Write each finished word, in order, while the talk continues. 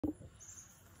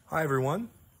Hi everyone,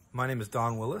 my name is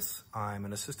Don Willis. I'm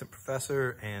an assistant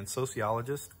professor and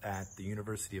sociologist at the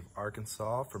University of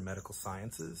Arkansas for Medical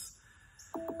Sciences.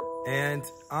 And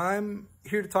I'm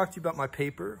here to talk to you about my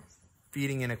paper,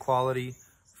 Feeding Inequality,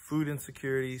 Food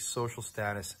Insecurity, Social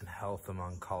Status, and Health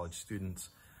Among College Students,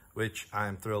 which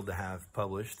I'm thrilled to have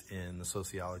published in the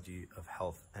Sociology of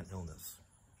Health and Illness.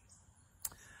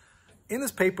 In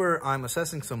this paper, I'm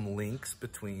assessing some links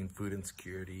between food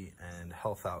insecurity and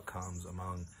health outcomes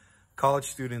among college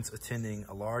students attending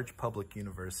a large public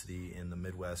university in the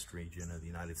Midwest region of the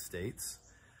United States.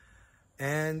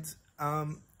 And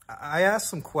I asked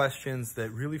some questions that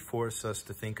really force us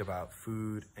to think about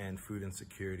food and food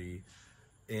insecurity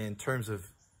in terms of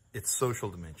its social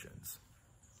dimensions.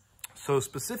 So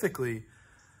specifically,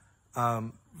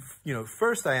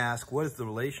 first I ask, what is the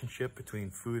relationship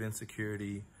between food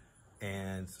insecurity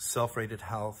and self-rated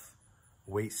health,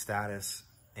 weight status,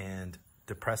 and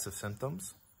depressive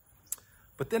symptoms?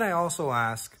 But then I also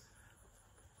ask,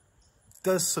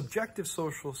 does subjective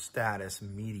social status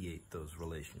mediate those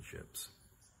relationships?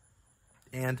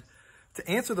 And to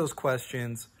answer those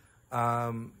questions,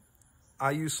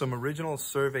 I use some original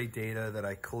survey data that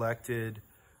I collected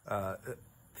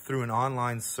through an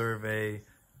online survey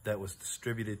that was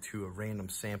distributed to a random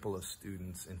sample of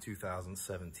students in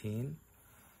 2017.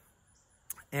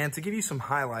 And to give you some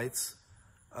highlights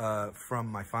from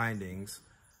my findings,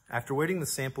 after weighting the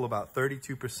sample, about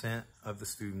 32% of the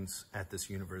students at this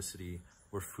university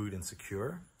were food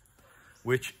insecure,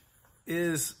 which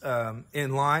is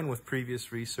in line with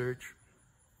previous research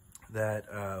that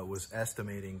was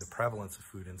estimating the prevalence of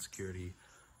food insecurity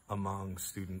among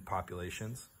student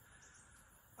populations.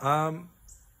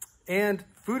 And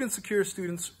food insecure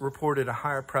students reported a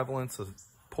higher prevalence of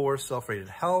poor self-rated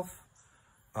health,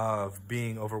 of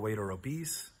being overweight or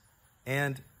obese,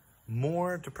 and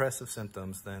more depressive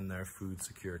symptoms than their food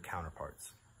secure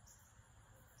counterparts.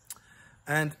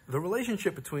 And the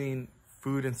relationship between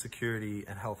food insecurity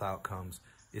and health outcomes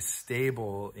is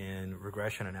stable in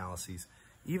regression analyses,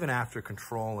 even after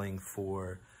controlling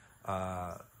for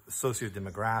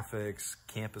sociodemographics,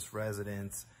 campus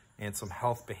residents, and some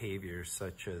health behaviors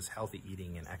such as healthy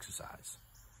eating and exercise.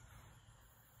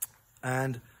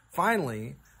 And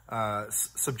finally,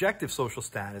 subjective social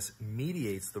status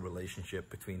mediates the relationship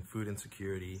between food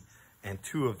insecurity and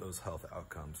two of those health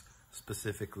outcomes,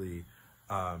 specifically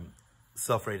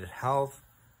self-rated health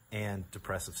and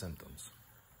depressive symptoms.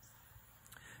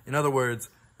 In other words,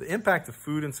 the impact of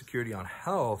food insecurity on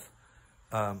health,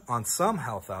 on some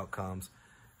health outcomes,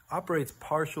 operates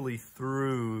partially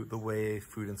through the way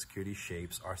food insecurity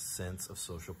shapes our sense of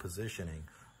social positioning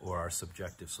or our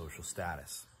subjective social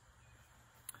status.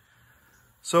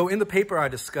 So in the paper, I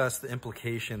discussed the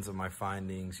implications of my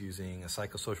findings using a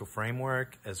psychosocial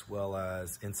framework as well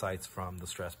as insights from the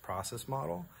stress process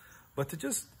model. But to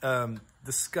just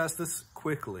discuss this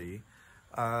quickly,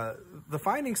 the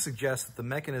findings suggest that the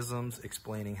mechanisms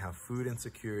explaining how food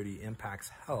insecurity impacts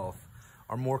health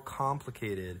are more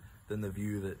complicated than the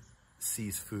view that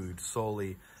sees food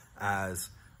solely as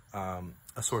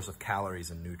a source of calories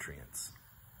and nutrients.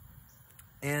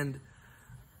 And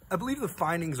I believe the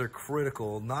findings are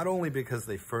critical, not only because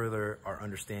they further our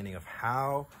understanding of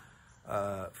how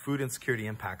food insecurity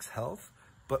impacts health,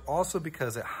 but also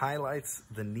because it highlights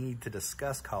the need to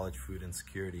discuss college food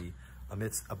insecurity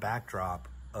amidst a backdrop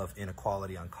of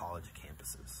inequality on college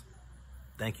campuses.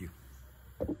 Thank you.